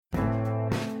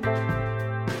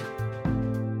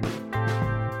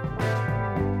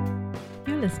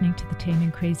listening to the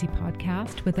Taming Crazy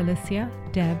podcast with Alicia,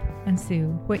 Deb, and Sue,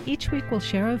 where each week we'll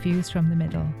share our views from the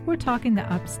middle. We're talking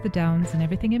the ups, the downs, and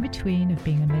everything in between of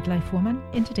being a midlife woman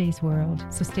in today's world.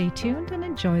 So stay tuned and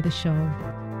enjoy the show.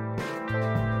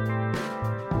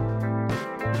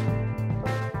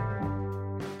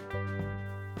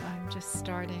 I'm just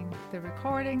starting the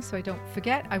recording so I don't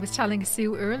forget. I was telling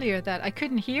Sue earlier that I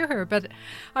couldn't hear her, but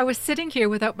I was sitting here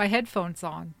without my headphones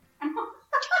on.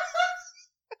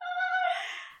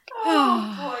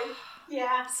 Oh boy,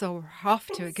 yeah. So we're off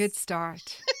to a good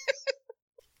start.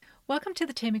 Welcome to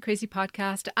the Taming Crazy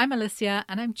podcast. I'm Alicia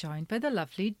and I'm joined by the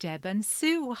lovely Deb and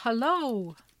Sue.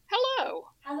 Hello. Hello.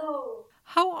 Hello.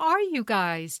 How are you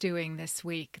guys doing this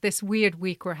week? This weird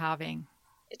week we're having.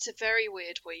 It's a very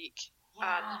weird week.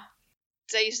 Yeah. And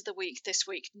days of the week this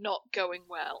week not going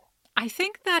well. I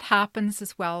think that happens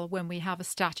as well when we have a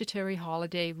statutory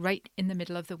holiday right in the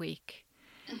middle of the week.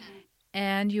 Mm-hmm.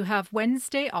 And you have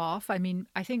Wednesday off. I mean,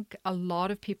 I think a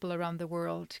lot of people around the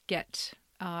world get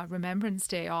Remembrance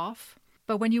Day off.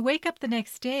 But when you wake up the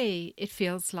next day, it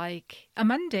feels like a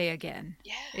Monday again.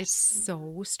 Yes. It's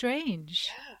so strange.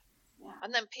 Yeah.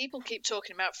 And then people keep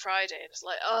talking about Friday and it's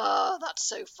like, oh, that's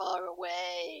so far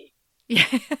away. Yeah.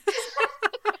 It's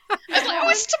like, oh,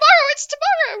 it's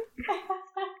tomorrow.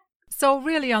 So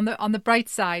really on the bright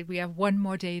side, we have one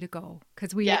more day to go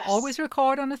because we Yes. always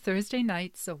record on a Thursday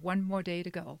night. So one more day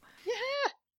to go.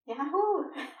 Yeah.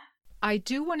 Yahoo! I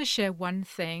do want to share one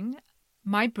thing.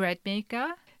 My bread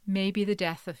maker may be the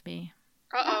death of me.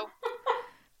 Uh-oh.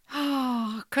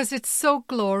 Oh, because it's so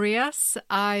glorious.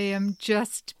 I am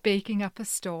just baking up a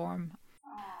storm.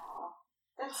 Oh,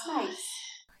 that's nice.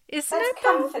 Isn't That's it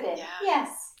though? comforting. Yeah.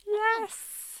 Yes.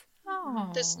 Yes. Oh.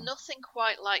 There's nothing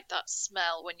quite like that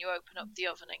smell when you open up the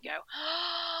oven and go,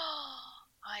 oh,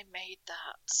 I made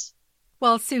that.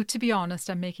 Well, Sue, to be honest,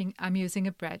 I'm using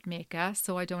a bread maker,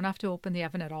 so I don't have to open the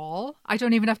oven at all. I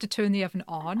don't even have to turn the oven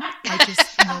on. I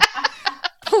just,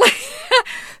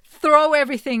 throw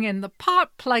everything in the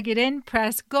pot, plug it in,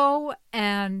 press go,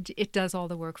 and it does all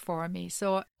the work for me.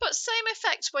 So But same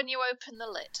effect when you open the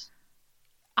lid.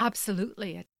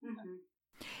 absolutely. Mm-hmm.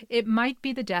 It might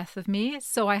be the death of me,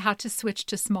 so I had to switch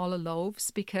to smaller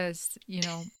loaves because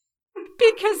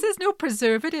there's no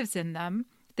preservatives in them.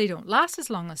 They don't last as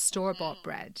long as store-bought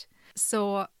bread.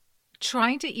 So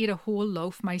trying to eat a whole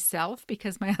loaf myself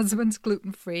because my husband's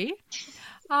gluten-free,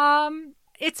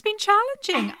 it's been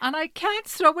challenging and I can't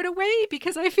throw it away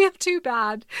because I feel too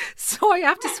bad. So I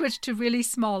have to switch to really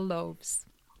small loaves.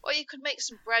 Or you could make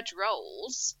some bread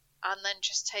rolls and then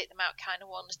just take them out kind of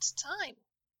one at a time.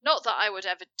 Not that I would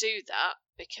ever do that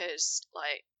because,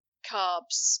 like,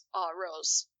 carbs are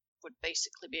us would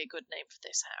basically be a good name for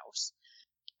this house.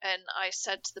 And I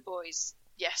said to the boys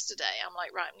yesterday, I'm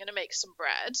like, right, I'm going to make some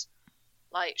bread.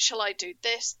 Like, shall I do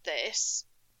this,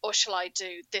 or shall I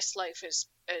do this loaf as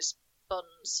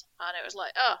buns? And it was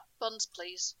like, oh, buns,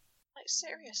 please. Like,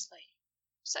 seriously,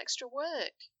 it's extra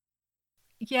work.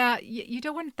 Yeah, you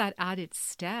don't want that added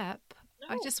step.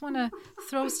 No. I just want to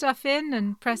throw stuff in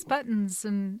and press buttons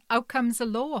and out comes a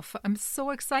loaf. I'm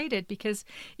so excited because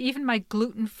even my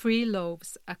gluten-free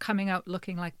loaves are coming out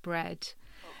looking like bread.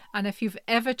 And if you've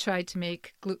ever tried to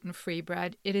make gluten-free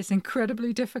bread, it is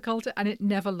incredibly difficult and it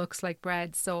never looks like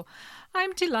bread. So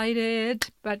I'm delighted.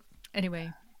 But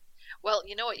anyway. Well,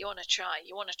 you know what you want to try?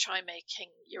 You want to try making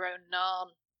your own naan.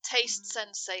 Taste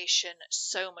sensation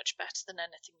so much better than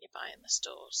anything you buy in the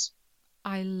stores.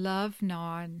 I love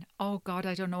naan. Oh, God,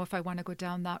 I don't know if I want to go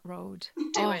down that road.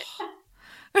 Do it.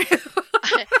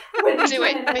 We'll be Do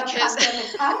doing it another because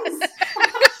pandemic house.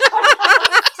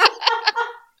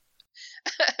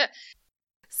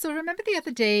 So remember the other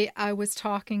day I was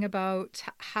talking about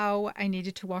how I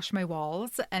needed to wash my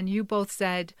walls and you both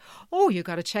said, oh, you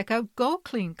got to check out Go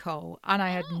Clean Co. And I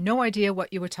had no idea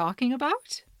what you were talking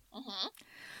about. Mm-hmm.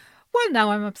 Well, now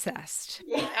I'm obsessed.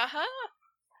 Yeah. Uh-huh.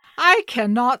 I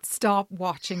cannot stop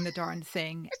watching the darn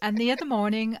thing. And the other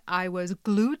morning I was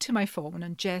glued to my phone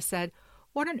and Jess said,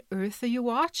 what on earth are you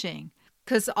watching?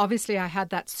 Because obviously I had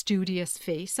that studious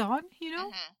face on,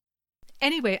 Mm-hmm.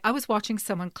 Anyway, I was watching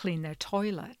someone clean their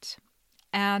toilet.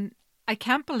 And I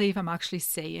can't believe I'm actually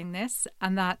saying this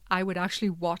and that I would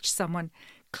actually watch someone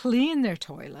clean their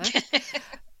toilet.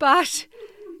 But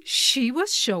she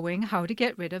was showing how to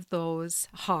get rid of those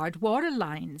hard water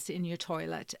lines in your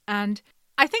toilet. And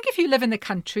I think if you live in the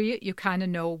country, you kind of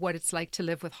know what it's like to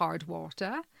live with hard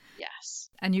water. Yes.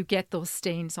 And you get those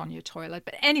stains on your toilet.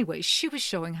 But anyway, she was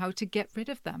showing how to get rid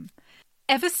of them.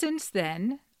 Ever since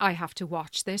then, I have to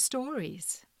watch their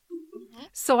stories.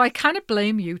 So I kind of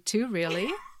blame you two,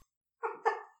 really.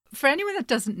 For anyone that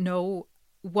doesn't know,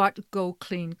 what Go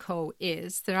Clean Co.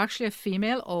 is. They're actually a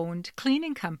female-owned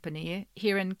cleaning company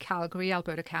here in Calgary,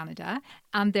 Alberta, Canada,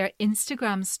 and their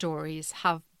Instagram stories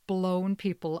have blown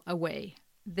people away.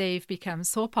 They've become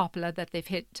so popular that they've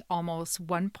hit almost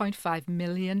 1.5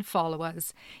 million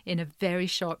followers in a very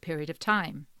short period of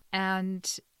time.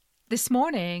 And this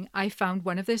morning, I found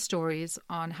one of their stories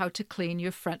on how to clean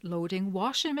your front-loading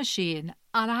washing machine,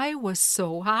 and I was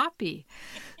so happy.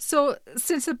 So,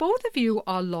 since the both of you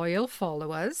are loyal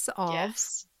followers of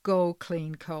Yes. Go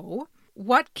Clean Co.,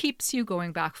 what keeps you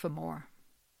going back for more?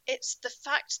 It's the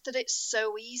fact that it's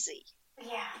so easy.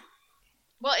 Yeah.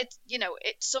 Well,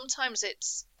 sometimes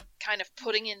it's kind of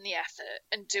putting in the effort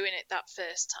and doing it that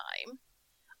first time.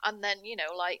 And then,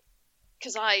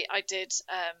 because I did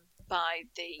buy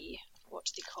what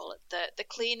do they call it? The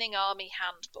Cleaning Army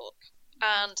Handbook.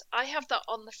 And I have that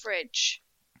on the fridge.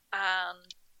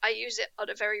 And I use it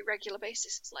on a very regular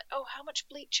basis. It's like, oh, how much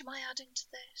bleach am I adding to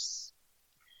this?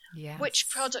 Yes. Which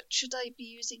product should I be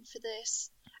using for this?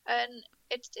 And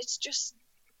it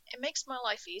makes my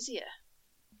life easier.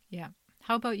 Yeah.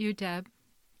 How about you, Deb?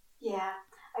 Yeah.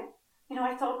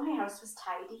 I thought my house was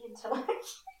tidy until I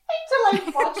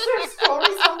watched her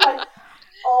stories. I'm like,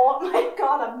 oh my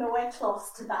God, I'm nowhere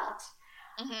close to that.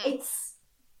 Mm-hmm.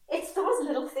 It's those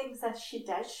little things that she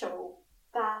does show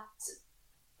that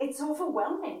it's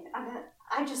overwhelming. And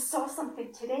I just saw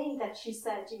something today that she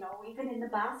said, even in the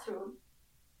bathroom,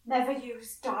 never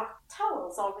use dark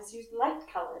towels, always use light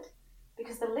coloured,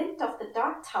 because the lint of the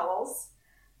dark towels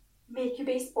make your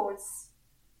baseboards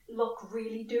look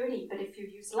really dirty, but if you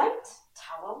use light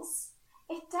towels,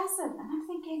 it doesn't. And I'm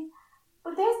thinking,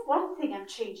 well, there's one thing I'm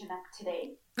changing up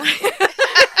today.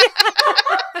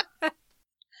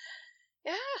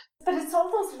 Yeah. But it's all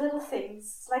those little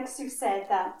things, like Sue said,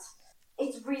 that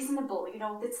it's reasonable.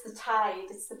 It's the Tide,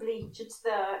 it's the bleach, it's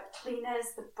the cleaners,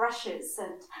 the brushes,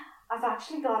 and I've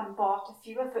actually gone and bought a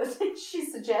few of it that she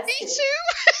suggested. Me too.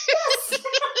 Yes.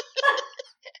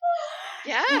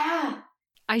 Yeah. Yeah.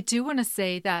 I do want to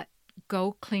say that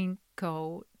Go Clean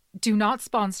Co. do not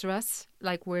sponsor us.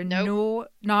 Like, we're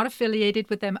not affiliated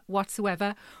with them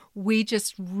whatsoever. We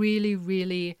just really,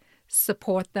 really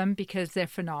support them because they're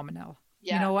phenomenal.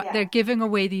 Yeah. You know what? Yeah. They're giving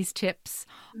away these tips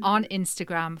on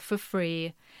Instagram for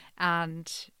free, and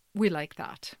we like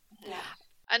that. Yeah.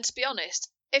 And to be honest,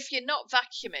 if you're not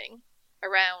vacuuming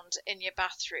around in your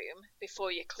bathroom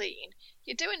before you clean,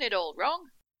 you're doing it all wrong.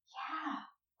 Yeah.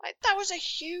 Like, that was a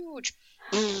huge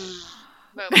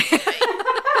moment for me.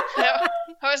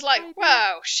 I was like,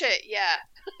 wow, shit, yeah.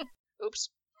 Oops.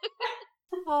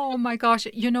 Oh my gosh.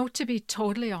 To be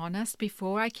totally honest,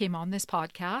 before I came on this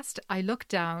podcast, I looked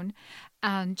down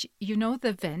and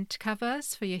the vent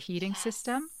covers for your heating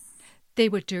system, they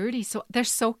were dirty. So they're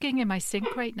soaking in my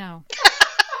sink right now.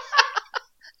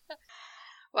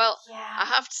 Well, Yeah. I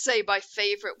have to say my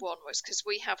favourite one was because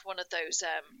we have one of those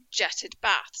jetted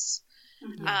baths.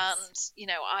 Mhm. And,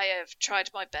 I have tried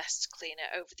my best to clean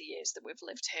it over the years that we've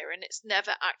lived here, and it's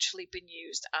never actually been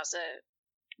used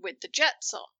with the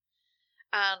jets on.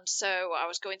 And so I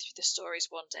was going through the stories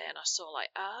one day and I saw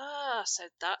so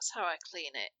that's how I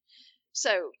clean it.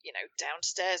 So,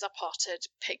 downstairs I potted,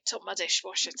 picked up my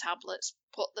dishwasher tablets,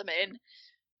 put them in,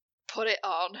 put it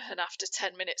on, and after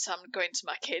 10 minutes I'm going to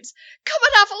my kids, come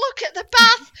and have a look at the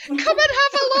bath! Come and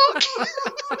have a look!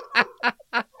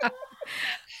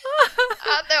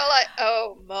 And they were like,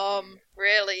 oh, Mum,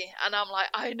 really? And I'm like,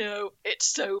 I know, it's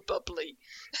so bubbly.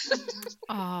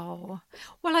 Oh,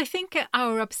 well, I think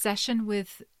our obsession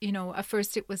with, at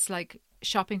first it was like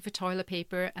shopping for toilet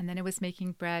paper, and then it was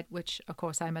making bread, which of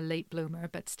course I'm a late bloomer,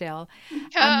 but still. And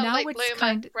now Late it's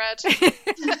bloomer, bread.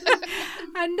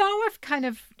 And now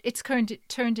it's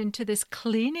turned into this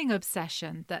cleaning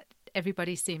obsession that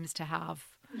everybody seems to have.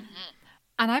 Mm-hmm.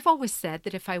 And I've always said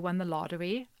that if I won the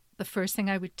lottery, the first thing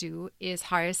I would do is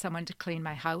hire someone to clean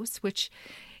my house, which,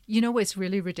 is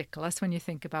really ridiculous when you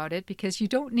think about it, because you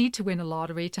don't need to win a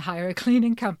lottery to hire a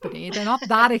cleaning company. They're not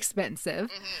that expensive.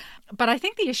 Mm-hmm. But I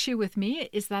think the issue with me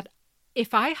is that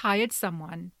if I hired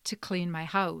someone to clean my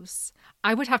house,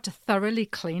 I would have to thoroughly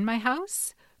clean my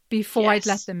house before I'd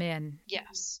let them in.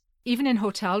 Yes. Even in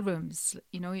hotel rooms,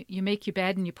 you make your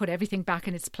bed and you put everything back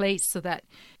in its place so that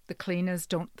the cleaners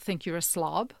don't think you're a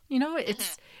slob.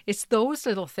 It's those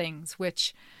little things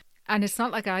and it's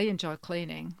not like I enjoy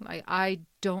cleaning. Like, I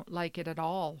don't like it at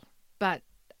all. But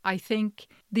I think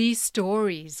these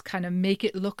stories kind of make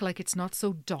it look like it's not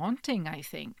so daunting, I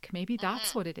think. Maybe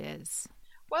that's what it is.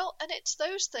 Well, and it's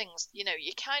those things, you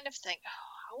kind of think,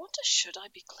 oh, I wonder, should I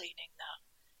be cleaning that?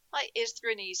 Like, is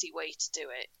there an easy way to do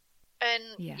it? And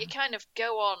you kind of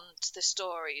go on to the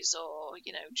stories or,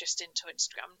 just into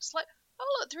Instagram. It's like,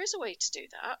 oh, look, there is a way to do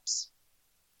that.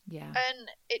 Yeah. And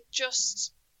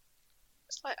it's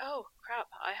like, oh, crap,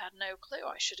 I had no clue.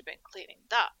 I should have been cleaning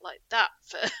that like that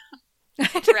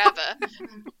for forever.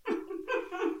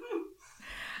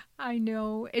 I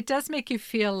know. It does make you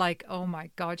feel like, oh my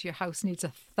God, your house needs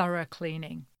a thorough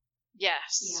cleaning.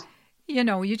 Yes.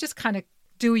 Yeah. You just kind of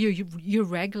do your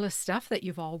regular stuff that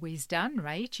you've always done,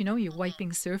 right? You're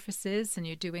wiping surfaces and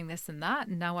you're doing this and that.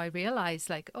 And now I realize,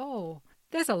 like, oh,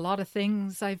 there's a lot of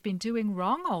things I've been doing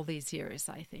wrong all these years,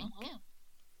 I think.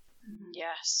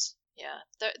 Yes. Yeah.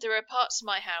 There are parts of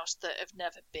my house that have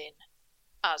never been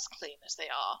as clean as they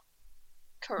are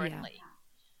currently.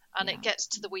 Yeah. And it gets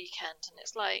to the weekend and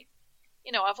it's like,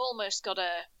 I've almost got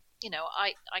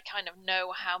I kind of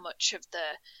know how much of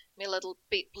my little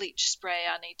bleach spray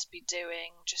I need to be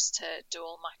doing just to do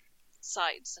all my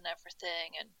sides and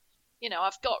everything. And,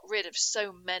 I've got rid of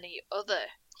so many other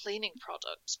cleaning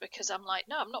products because I'm like,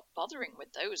 no, I'm not bothering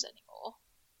with those anymore.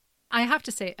 I have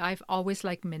to say, I've always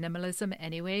liked minimalism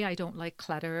anyway. I don't like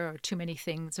clutter or too many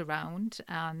things around.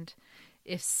 And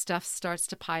if stuff starts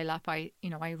to pile up, I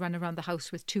run around the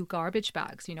house with 2 garbage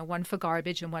bags, one for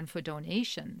garbage and one for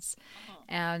donations.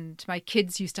 And my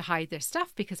kids used to hide their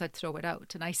stuff because I'd throw it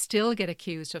out. And I still get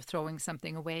accused of throwing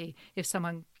something away if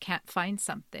someone can't find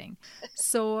something.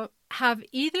 So have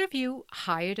either of you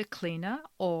hired a cleaner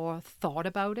or thought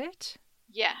about it?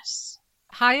 Yes.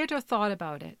 Hired or thought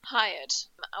about it? Hired.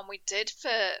 And we did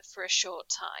for a short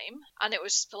time. And it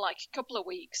was for like a couple of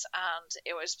weeks. And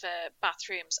it was for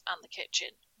bathrooms and the kitchen,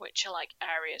 which are like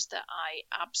areas that I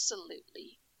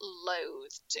absolutely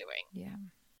loathe doing. Yeah.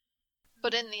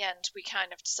 But in the end, we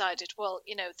kind of decided, well,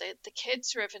 the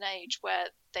kids are of an age where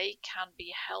they can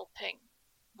be helping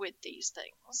with these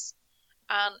things.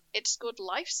 And it's good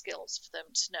life skills for them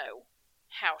to know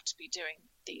how to be doing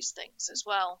these things as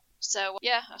well. So,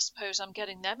 yeah, I suppose I'm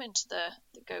getting them into the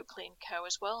Go Clean Co.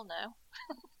 as well now.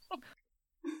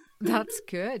 That's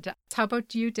good. How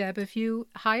about you, Deb? Have you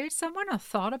hired someone or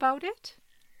thought about it?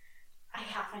 I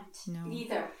haven't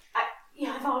either.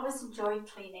 I've always enjoyed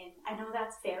cleaning. I know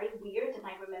that's very weird, and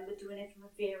I remember doing it from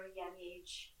a very young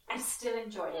age. I still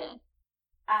enjoy it.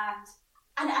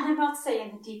 And I'm not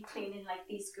saying deep cleaning like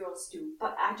these girls do,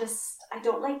 but I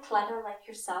don't like clutter like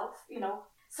yourself,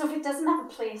 So if it doesn't have a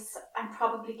place, I'm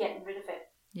probably getting rid of it.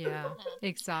 Yeah,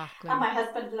 exactly. And my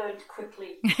husband learned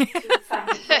quickly to find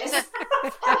a place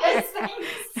for his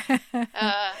things.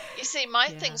 You see, my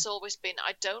thing's always been,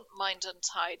 I don't mind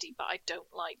untidy, but I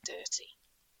don't like dirty.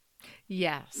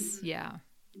 Yes, yeah.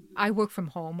 I work from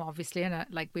home, obviously, and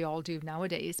like we all do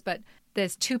nowadays, but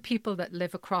there's 2 people that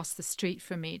live across the street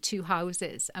from me, 2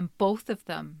 houses, and both of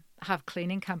them have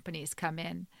cleaning companies come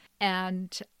in.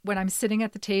 And when I'm sitting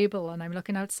at the table and I'm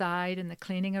looking outside and the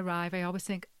cleaning arrive, I always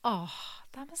think, oh,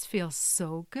 that must feel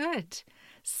so good.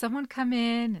 Someone come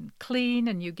in and clean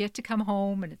and you get to come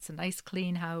home and it's a nice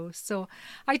clean house. So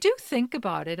I do think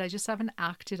about it. I just haven't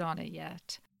acted on it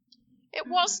yet. It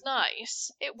was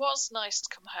nice. It was nice to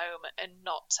come home and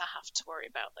not to have to worry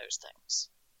about those things.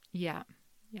 Yeah.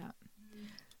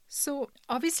 So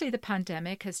obviously the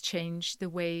pandemic has changed the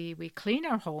way we clean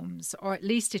our homes, or at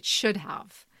least it should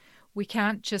have. We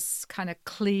can't just kind of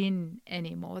clean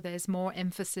anymore. There's more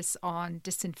emphasis on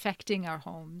disinfecting our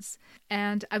homes.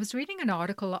 And I was reading an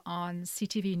article on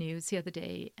CTV News the other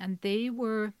day, and they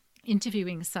were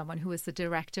interviewing someone who is the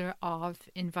director of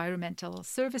environmental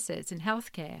services in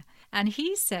healthcare. And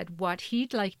he said what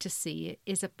he'd like to see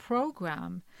is a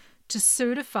program to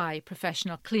certify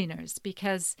professional cleaners,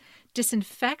 because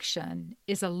disinfection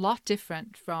is a lot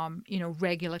different from,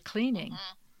 regular cleaning.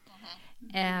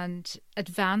 And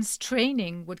advanced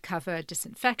training would cover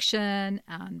disinfection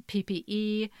and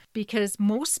PPE, because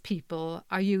most people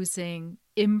are using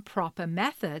improper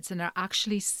methods and are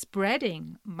actually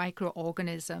spreading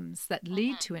microorganisms that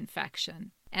lead to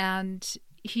infection. And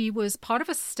he was part of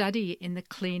a study in the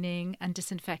cleaning and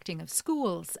disinfecting of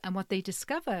schools. And what they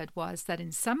discovered was that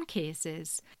in some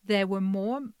cases, there were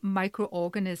more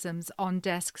microorganisms on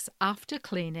desks after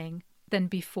cleaning than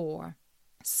before.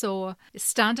 So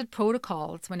standard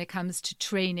protocols when it comes to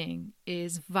training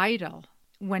is vital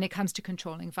when it comes to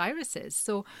controlling viruses.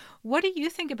 So what do you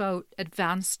think about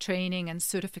advanced training and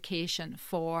certification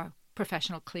for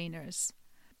professional cleaners?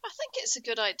 I think it's a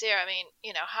good idea. I mean,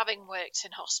 having worked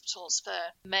in hospitals for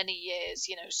many years,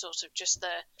 sort of just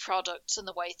the products and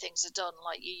the way things are done,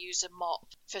 like you use a mop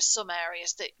for some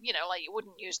areas that, like you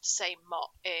wouldn't use the same mop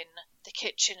in the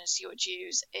kitchen as you would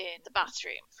use in the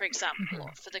bathroom, for example,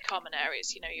 or for the common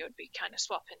areas, you would be kind of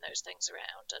swapping those things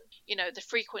around. And, the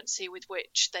frequency with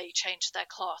which they change their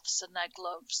cloths and their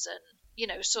gloves and,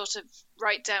 sort of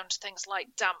right down to things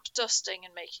like damp dusting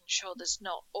and making sure there's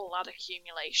not all that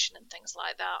accumulation and things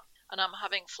like that. And I'm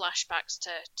having flashbacks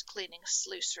to cleaning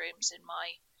sluice rooms in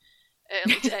my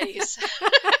early days.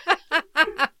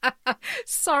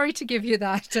 Sorry to give you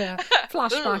that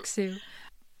flashback, Sue.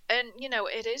 And,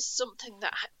 it is something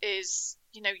that is,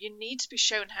 you need to be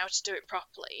shown how to do it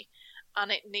properly,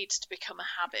 and it needs to become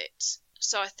a habit.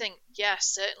 So I think, yes,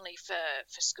 certainly for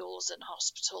schools and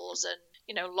hospitals and,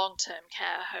 long-term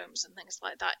care homes and things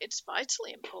like that, it's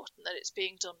vitally important that it's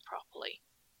being done properly.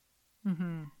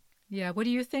 Mm-hmm. Yeah, what do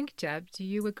you think, Deb? Do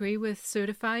you agree with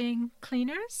certifying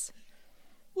cleaners?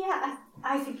 Yeah,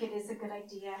 I think it is a good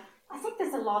idea. I think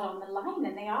there's a lot on the line,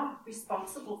 and they are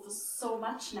responsible for so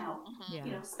much now,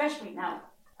 Yeah. Especially now.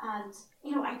 And,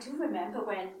 I do remember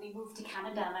when we moved to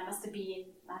Canada, and I must have been,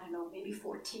 I don't know, maybe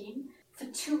 14. For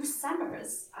 2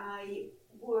 summers, I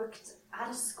worked at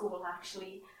a school,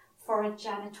 actually, for a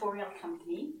janitorial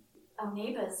company. Our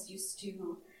neighbours used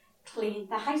to clean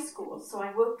the high school, so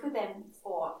I worked with them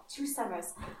for 2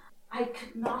 summers. I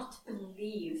could not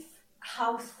believe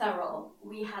how thorough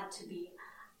we had to be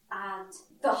and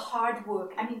the hard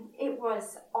work. I mean, it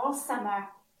was all summer,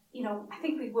 I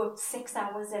think we worked 6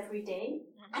 hours every day,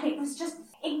 and it was just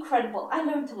incredible. I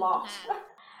learned a lot,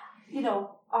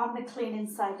 on the cleaning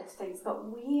side of things, but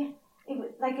it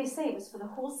was, like I say, it was for the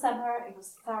whole summer, it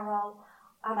was thorough,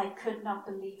 and I could not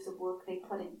believe the work they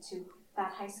put into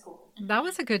that high school. That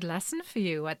was a good lesson for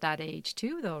you at that age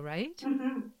too, though, right?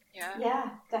 Mm-hmm.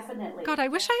 Yeah, definitely. God, I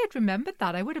wish I had remembered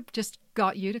that. I would have just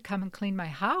got you to come and clean my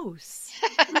house.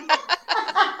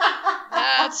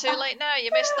 Too late now.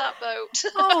 You missed that boat.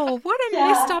 Oh, what a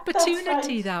missed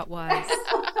opportunity that was.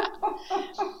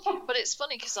 But it's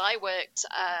funny because I worked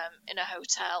in a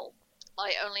hotel,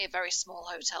 like only a very small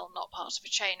hotel, not part of a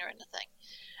chain or anything.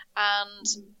 And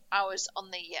I was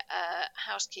on the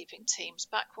housekeeping teams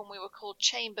back when we were called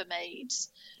chambermaids.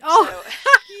 Oh,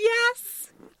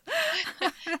 yes.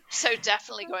 So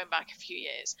definitely going back a few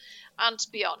years. And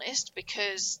to be honest,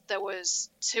 because there was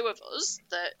 2 of us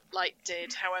that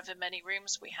did however many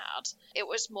rooms we had, it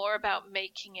was more about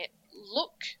making it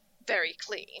look very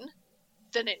clean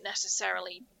than it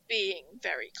necessarily being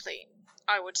very clean,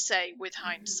 I would say, with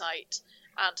hindsight,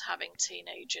 and having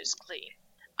teenagers clean.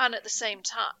 And at the same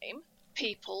time,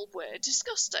 people were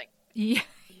disgusting.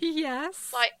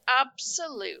 Yes.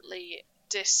 Absolutely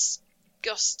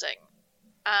disgusting.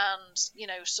 And,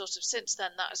 sort of since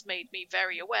then, that has made me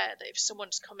very aware that if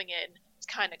someone's coming in to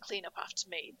kind of clean up after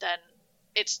me, then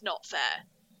it's not fair.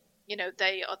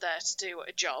 They are there to do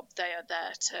a job. They are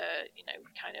there to,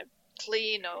 kind of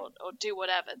clean or do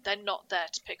whatever. They're not there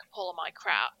to pick up all of my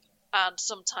crap. And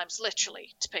sometimes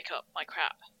literally to pick up my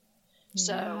crap.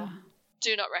 So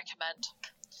do not recommend.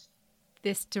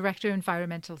 This Director of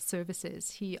Environmental Services,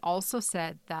 he also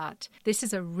said that this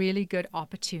is a really good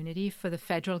opportunity for the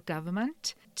federal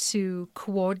government to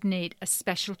coordinate a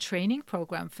special training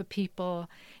program for people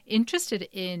interested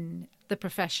in the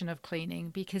profession of cleaning,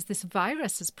 because this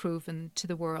virus has proven to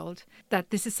the world that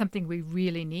this is something we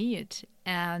really need.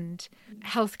 And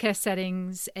healthcare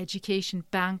settings, education,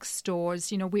 banks, stores,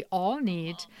 we all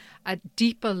need a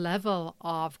deeper level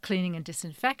of cleaning and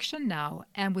disinfection now.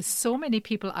 And with so many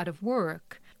people out of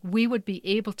work, we would be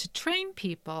able to train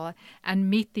people and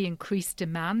meet the increased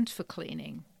demand for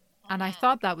cleaning. And I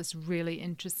thought that was really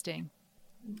interesting.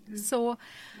 So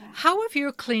how have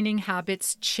your cleaning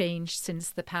habits changed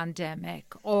since the pandemic,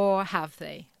 or have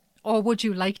they? Or would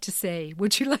you like to say,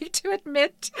 would you like to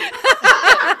admit?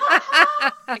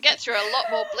 I get through a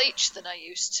lot more bleach than I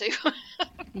used to.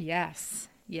 Yes.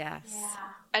 Yeah.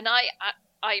 And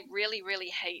I really, really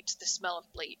hate the smell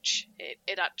of bleach.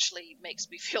 It actually makes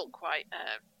me feel quite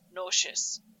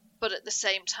nauseous. But at the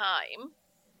same time,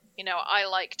 I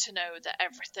like to know that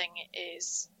everything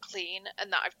is clean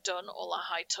and that I've done all the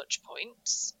high touch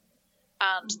points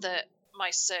and that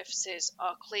my surfaces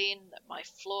are clean, that my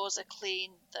floors are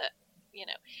clean, that,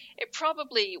 it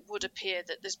probably would appear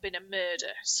that there's been a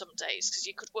murder some days, because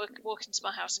you could walk into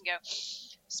my house and go,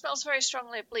 smells very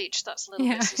strongly of bleach. That's a little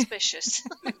bit suspicious.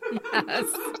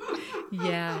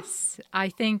 Yes. I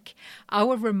think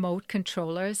our remote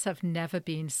controllers have never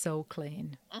been so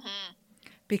clean. Mm-hmm.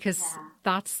 Because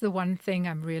that's the one thing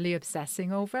I'm really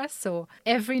obsessing over. So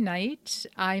every night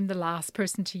I'm the last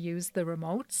person to use the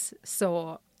remotes.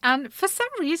 And for some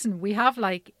reason we have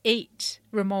 8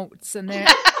 remotes, and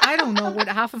I don't know what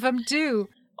half of them do.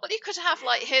 Well, you could have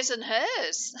his and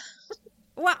hers.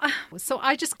 Well, so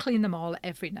I just clean them all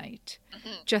every night,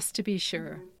 just to be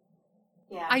sure.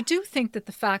 Yeah. I do think that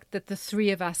the fact that the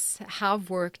three of us have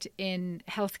worked in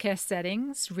healthcare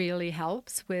settings really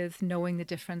helps with knowing the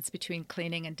difference between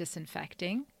cleaning and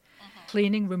disinfecting.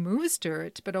 Cleaning removes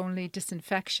dirt, but only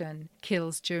disinfection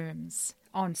kills germs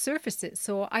on surfaces.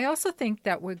 So I also think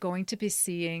that we're going to be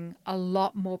seeing a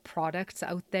lot more products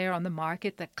out there on the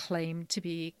market that claim to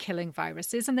be killing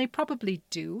viruses, and they probably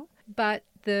do. But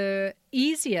the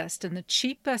easiest and the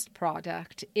cheapest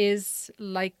product is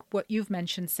like what you've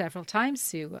mentioned several times,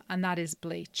 Sue, and that is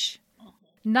bleach.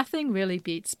 Nothing really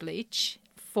beats bleach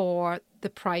for the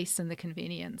price and the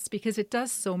convenience because it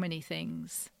does so many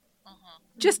things.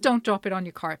 Just don't drop it on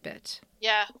your carpet.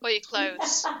 Yeah, or your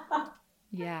clothes.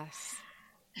 Yes.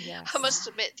 I must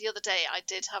admit, the other day I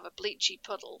did have a bleachy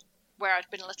puddle where I'd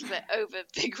been a little bit over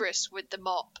vigorous with the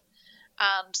mop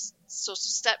and sort of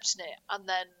stepped in it and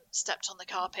then stepped on the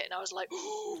carpet and I was like,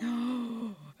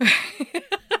 Oh.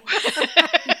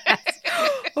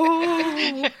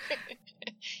 Oh.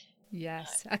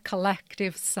 Yes, a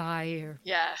collective sigh.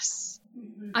 yes.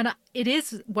 And it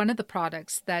is one of the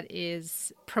products that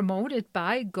is promoted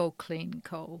by Go Clean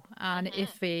Co. And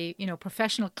if a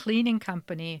professional cleaning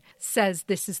company says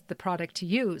this is the product to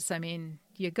use, I mean,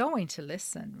 you're going to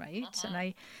listen, right?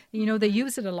 And they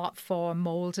use it a lot for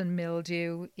mold and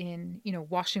mildew in,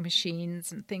 washing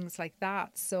machines and things like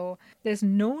that. So there's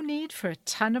no need for a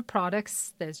ton of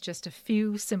products. There's just a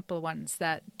few simple ones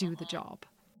that do the job.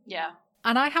 Yeah.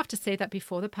 And I have to say that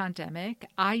before the pandemic,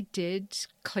 I did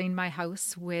clean my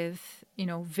house with,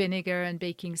 vinegar and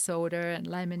baking soda and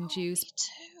lemon juice. Me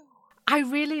too. I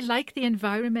really like the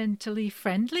environmentally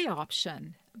friendly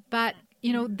option, but,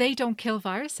 they don't kill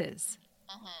viruses.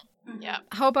 Yeah.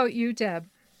 How about you, Deb?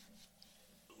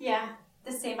 Yeah,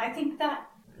 the same. I think that,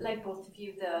 like both of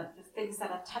you, the things that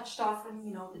I touched off on,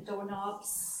 the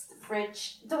doorknobs, the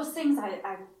fridge, those things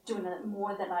I'm doing it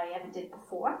more than I ever did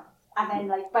before. And then,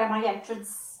 like, by my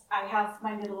entrance, I have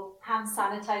my little hand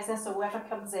sanitizer, so whoever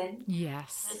comes in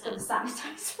Yes. is going to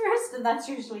sanitize first, and that's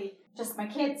usually just my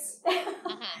kids,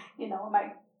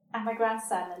 my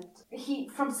grandson. And he,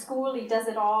 from school, he does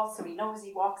it all, so he knows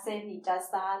he walks in, he does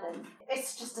that, and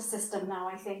it's just a system now,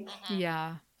 I think.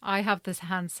 Yeah. I have this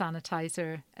hand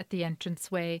sanitizer at the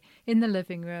entranceway, in the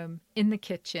living room, in the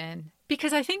kitchen.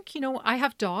 Because I think, I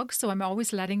have dogs, so I'm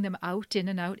always letting them out, in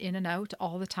and out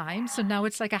all the time. So now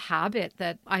it's like a habit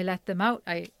that I let them out.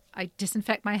 I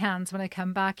disinfect my hands when I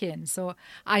come back in. So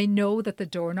I know that the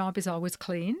doorknob is always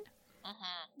clean.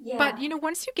 Yeah. But,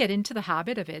 once you get into the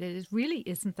habit of it, it really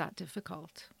isn't that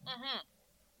difficult.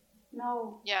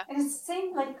 No. Yeah. And it's the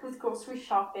same like with grocery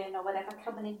shopping or whatever,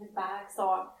 coming in with bags,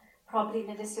 or probably in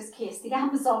Alicia's case, the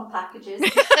Amazon packages.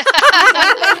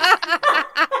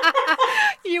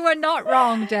 You are not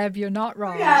wrong, Deb. You're not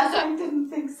wrong. Yes, I didn't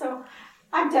think so.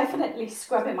 I'm definitely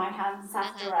scrubbing my hands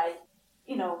after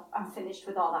I'm finished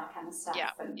with all that kind of stuff.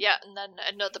 Yeah. And then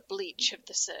another bleach of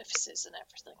the surfaces and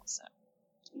everything. So.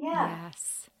 Yeah.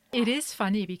 Yes. It is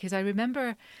funny because I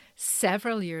remember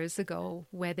several years ago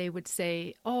where they would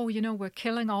say, oh, we're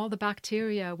killing all the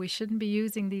bacteria. We shouldn't be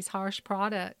using these harsh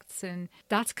products. And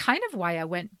that's kind of why I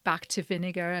went back to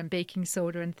vinegar and baking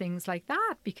soda and things like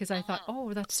that, because I thought,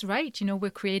 oh, that's right. We're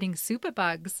creating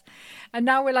superbugs. And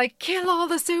now we're like, kill all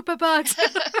the superbugs.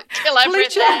 Kill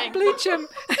everything. Bleach them.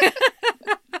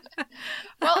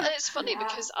 Well, and it's funny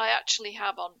because I actually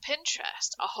have on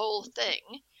Pinterest a whole thing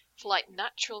for like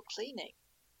natural cleaning.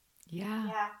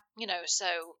 Yeah.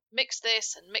 So mix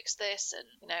this and,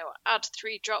 add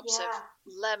 3 drops of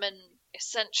lemon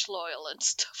essential oil and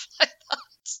stuff like that.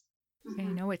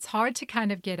 It's hard to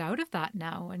kind of get out of that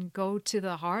now and go to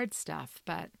the hard stuff.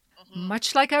 But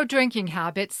much like our drinking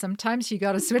habits, sometimes you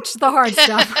got to switch to the hard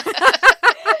stuff.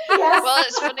 Yes. Well,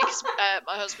 it's funny because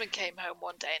my husband came home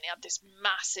one day and he had this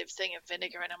massive thing of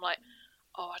vinegar and I'm like,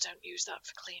 oh, I don't use that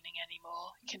for cleaning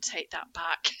anymore. You can take that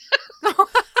back.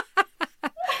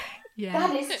 Yeah.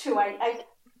 That is true. I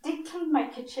did clean my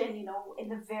kitchen, in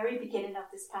the very beginning of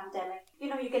this pandemic. You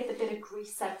get the bit of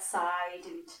grease outside,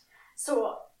 and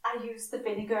so I used the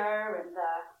vinegar and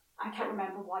I can't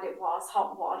remember what it was,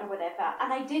 hot water, whatever.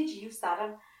 And I did use that,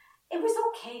 and it was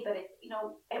okay, but it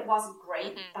wasn't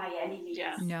great by any means.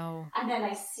 Yeah. No. And then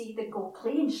I see the Go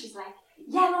Clean. She's like,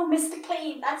 "Yellow Mr.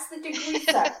 Clean, that's the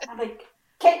degreaser." I'm like,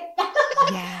 "Okay."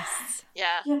 Yes.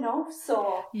 Yeah.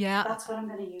 So Yeah. that's what I'm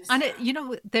going to use. And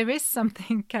there is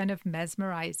something kind of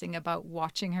mesmerizing about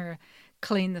watching her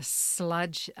clean the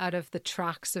sludge out of the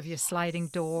tracks of your sliding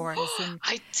doors. And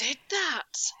I did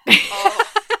that. Oh,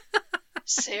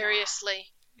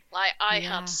 seriously. Like, I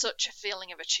had such a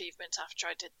feeling of achievement after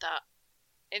I did that.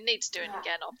 It needs doing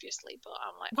again, obviously, but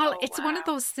I'm like, well, oh, it's one of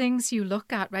those things you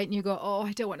look at, right? And you go, oh,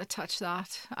 I don't want to touch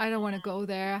that. I don't want to go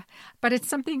there. But it's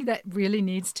something that really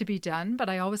needs to be done. But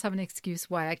I always have an excuse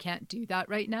why I can't do that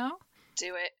right now.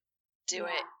 Do it. Do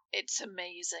it. It's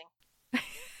amazing.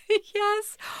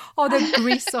 Yes. Or the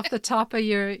grease off the top of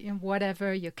your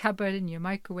whatever, your cupboard and your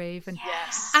microwave. And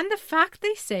the fact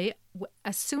they say,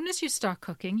 as soon as you start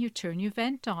cooking, you turn your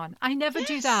vent on. I never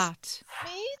do that.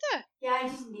 Me either. Yeah, I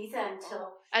didn't either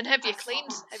until. And have you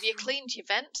cleaned your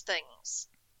vent things,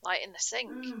 like in the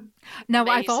sink? No,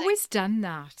 Amazing. I've always done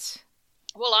that.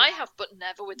 Well, I have, but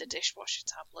never with a dishwasher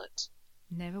tablet.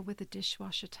 Never with a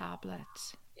dishwasher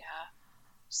tablet. Yeah.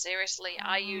 Seriously,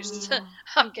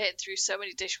 I'm getting through so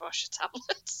many dishwasher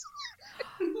tablets.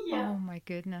 Oh my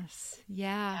goodness.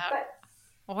 Yeah.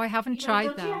 But, I haven't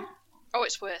tried that. Oh,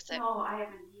 it's worth it. No, I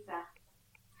haven't either.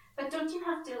 But don't you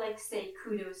have to say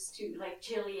kudos to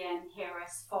Gillian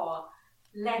Harris for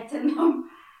letting them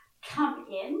come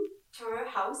in to her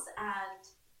house, and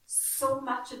so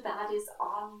much of that is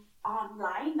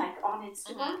online, on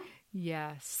Instagram.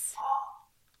 Yes.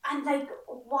 And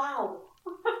wow.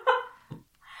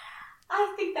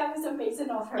 I think that was amazing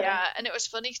of her. Yeah, and it was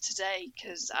funny today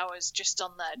because I was just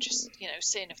on there,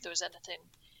 seeing if there was anything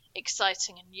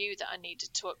exciting and new that I needed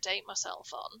to update myself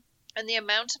on. And the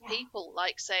amount of people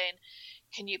saying,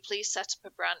 can you please set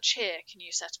up a branch here? Can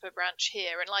you set up a branch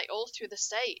here? And all through the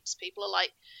States, people are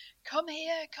like, come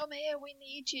here, we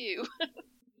need you.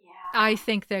 I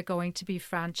think they're going to be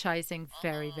franchising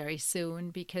very, very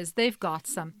soon because they've got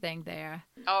something there.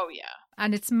 Oh, yeah.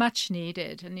 And it's much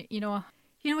needed. And,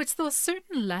 it's those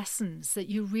certain lessons that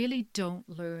you really don't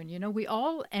learn. We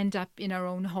all end up in our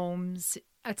own homes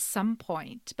at some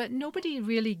point, but nobody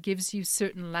really gives you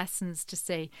certain lessons to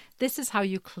say, this is how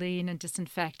you clean and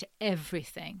disinfect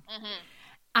everything. Mm-hmm.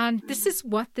 And this is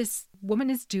what this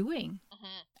woman is doing.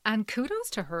 Mm-hmm. And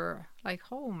kudos to her.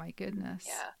 Oh my goodness.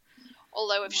 Yeah.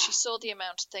 Although if she saw the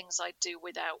amount of things I do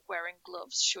without wearing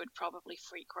gloves, she would probably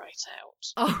freak right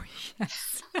out. Oh,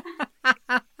 yes.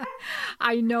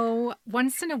 I know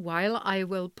once in a while I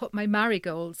will put my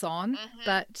marigolds on,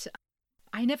 but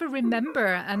I never remember.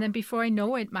 And then before I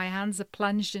know it, my hands are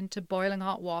plunged into boiling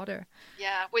hot water.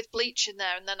 Yeah, with bleach in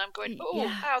there. And then I'm going,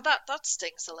 wow, that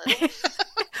stings a little.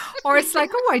 Or it's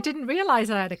I didn't realize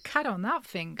I had a cut on that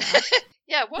finger.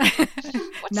 Yeah, what's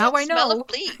now that I know. Smell of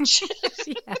bleach?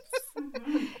 Yes.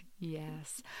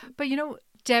 Yes. But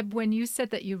Deb, when you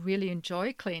said that you really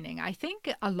enjoy cleaning, I think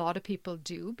a lot of people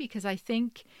do because I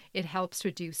think it helps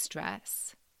reduce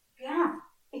stress. Yeah.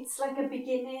 It's like a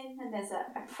beginning and there's a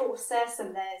process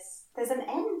and there's an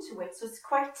end to it. So it's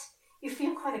you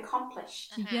feel quite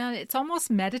accomplished. Mm-hmm. Yeah, it's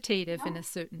almost meditative in a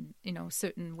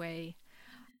certain way.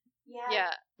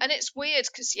 Yeah. And it's weird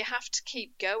because you have to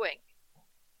keep going.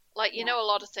 A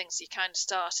lot of things you kind of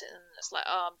start it and it's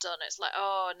oh, I'm done. It's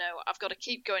oh, no, I've got to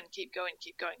keep going,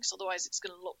 because otherwise it's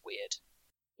going to look weird.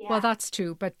 Yeah. Well, that's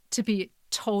true. But to be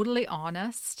totally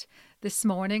honest, this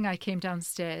morning I came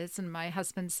downstairs and my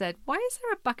husband said, why is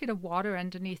there a bucket of water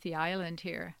underneath the island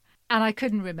here? And I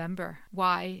couldn't remember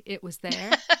why it was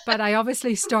there. But I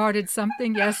obviously started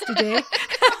something yesterday.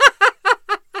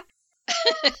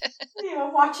 You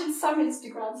were watching some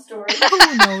Instagram story.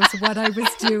 Who knows what I was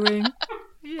doing?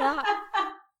 Yeah.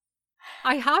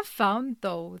 I have found,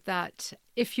 though, that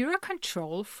if you're a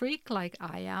control freak like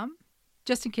I am,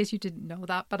 just in case you didn't know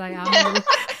that, but I am.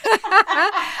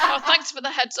 Oh, thanks for the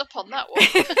heads up on that one.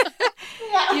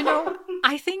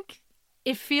 I think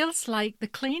it feels like the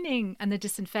cleaning and the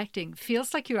disinfecting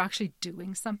feels like you're actually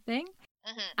doing something.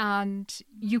 Mm-hmm. And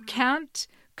you can't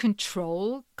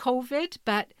control COVID,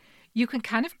 but you can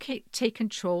kind of take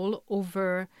control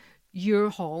over your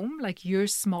home, your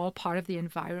small part of the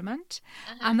environment.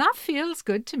 Mm-hmm. And that feels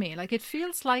good to me. it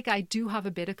feels like I do have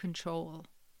a bit of control.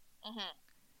 Mm-hmm.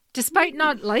 Despite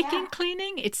not liking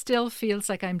cleaning, it still feels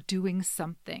like I'm doing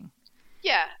something.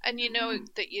 Yeah, and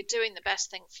that you're doing the best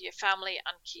thing for your family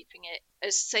and keeping it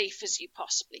as safe as you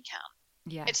possibly can.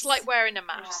 Yes. It's like wearing a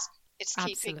mask. Yeah. It's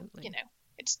keeping, Absolutely.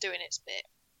 It's doing its bit.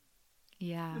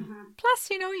 Yeah. Mm-hmm. Plus,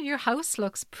 your house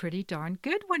looks pretty darn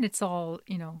good when it's all,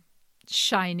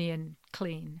 shiny and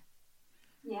clean.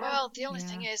 Yeah. Well, the only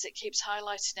thing is it keeps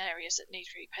highlighting areas that need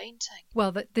repainting.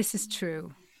 Well, this is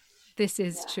true. This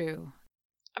is true.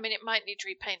 I mean, it might need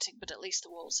repainting, but at least the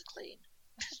walls are clean.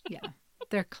 Yeah,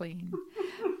 they're clean.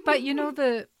 But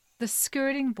the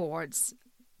skirting boards,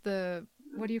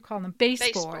 what do you call them?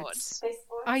 Baseboards.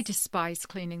 I despise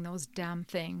cleaning those damn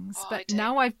things. Oh, but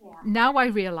now I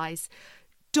realize,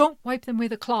 don't wipe them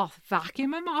with a cloth.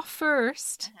 Vacuum them off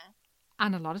first. Mm-hmm.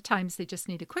 And a lot of times they just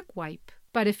need a quick wipe.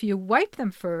 But if you wipe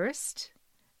them first,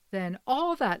 then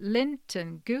all that lint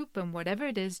and goop and whatever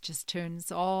it is just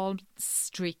turns all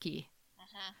streaky.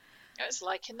 It's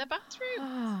like in the bathroom.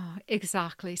 Oh,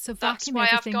 exactly. So That's vacuum why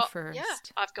everything first. Yeah,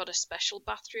 I've got a special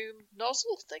bathroom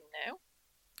nozzle thing now.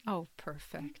 Oh,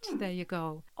 perfect. There you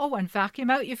go. Oh, and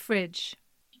vacuum out your fridge.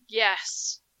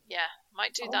 Yes. Yeah,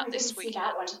 might do that I this didn't see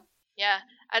that weekend. one. Yeah,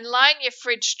 and line your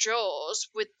fridge drawers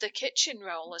with the kitchen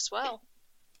roll as well.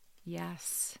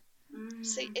 Yes.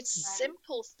 See, it's right.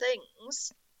 simple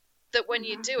things that when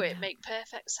you do it make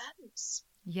perfect sense.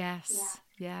 Yes.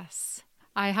 Yes.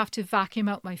 I have to vacuum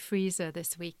out my freezer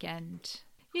this weekend.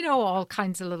 You know, all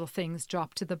kinds of little things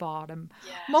drop to the bottom.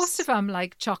 Yes. Most of them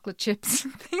like chocolate chips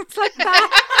and things like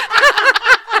that.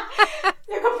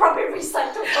 You could probably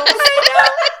recycle those.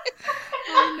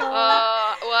 I know.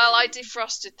 Well, I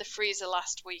defrosted the freezer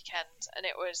last weekend and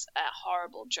it was a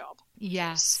horrible job.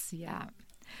 Yes, yeah.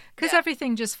 Because Yeah.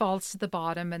 everything just falls to the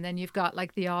bottom and then you've got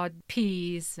like the odd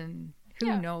peas and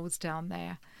who knows down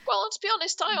there. Well, and to be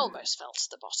honest, I almost fell to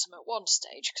the bottom at one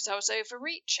stage because I was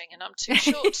overreaching and I'm too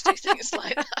short to do things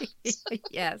like that.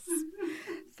 Yes,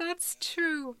 that's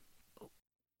true.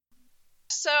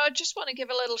 So I just want to give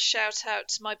a little shout out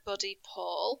to my buddy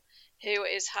Paul, who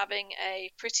is having a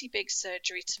pretty big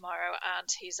surgery tomorrow, and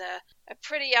he's a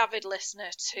pretty avid listener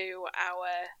to our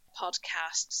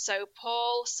podcast. So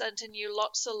Paul, sending you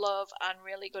lots of love and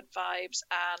really good vibes,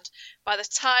 and by the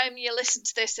time you listen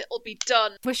to this, it'll be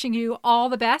done. Wishing you all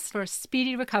the best for a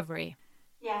speedy recovery.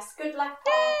 Yes, good luck,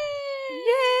 Paul.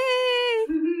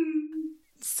 Yay!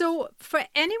 So, for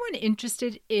anyone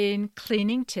interested in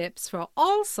cleaning tips for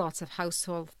all sorts of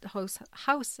household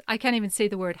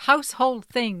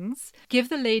things, give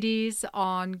the ladies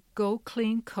on Go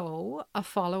Clean Co a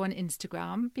follow on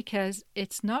Instagram because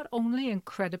it's not only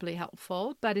incredibly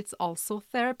helpful, but it's also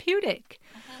therapeutic.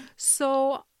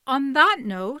 So, on that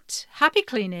note, happy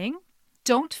cleaning.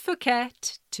 Don't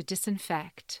forget to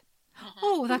disinfect.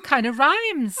 Oh, that kind of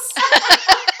rhymes.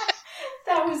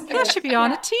 That was good. That should be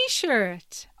on a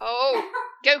t-shirt. Oh,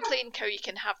 Go Clean Co, you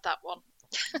can have that one.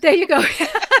 There you go.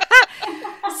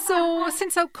 So,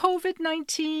 since our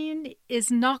COVID-19 is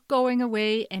not going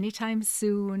away anytime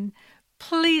soon,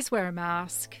 please wear a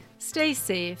mask, stay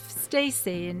safe, stay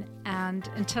sane, and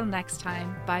until next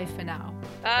time, bye for now.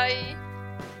 Bye.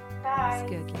 Bye. That's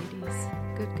good, ladies.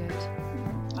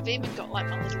 Good. I've even got like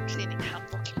my little cleaning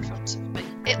handbook in front of me.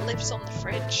 It lives on the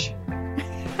fridge.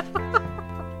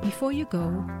 Before you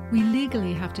go, we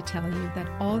legally have to tell you that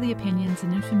all the opinions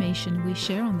and information we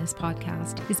share on this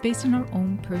podcast is based on our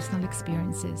own personal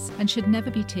experiences and should never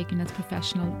be taken as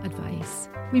professional advice.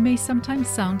 We may sometimes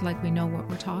sound like we know what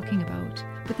we're talking about,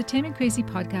 but the Tame and Crazy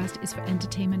podcast is for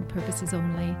entertainment purposes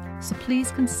only, so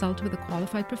please consult with a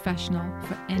qualified professional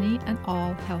for any and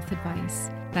all health advice.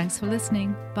 Thanks for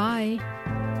listening. Bye.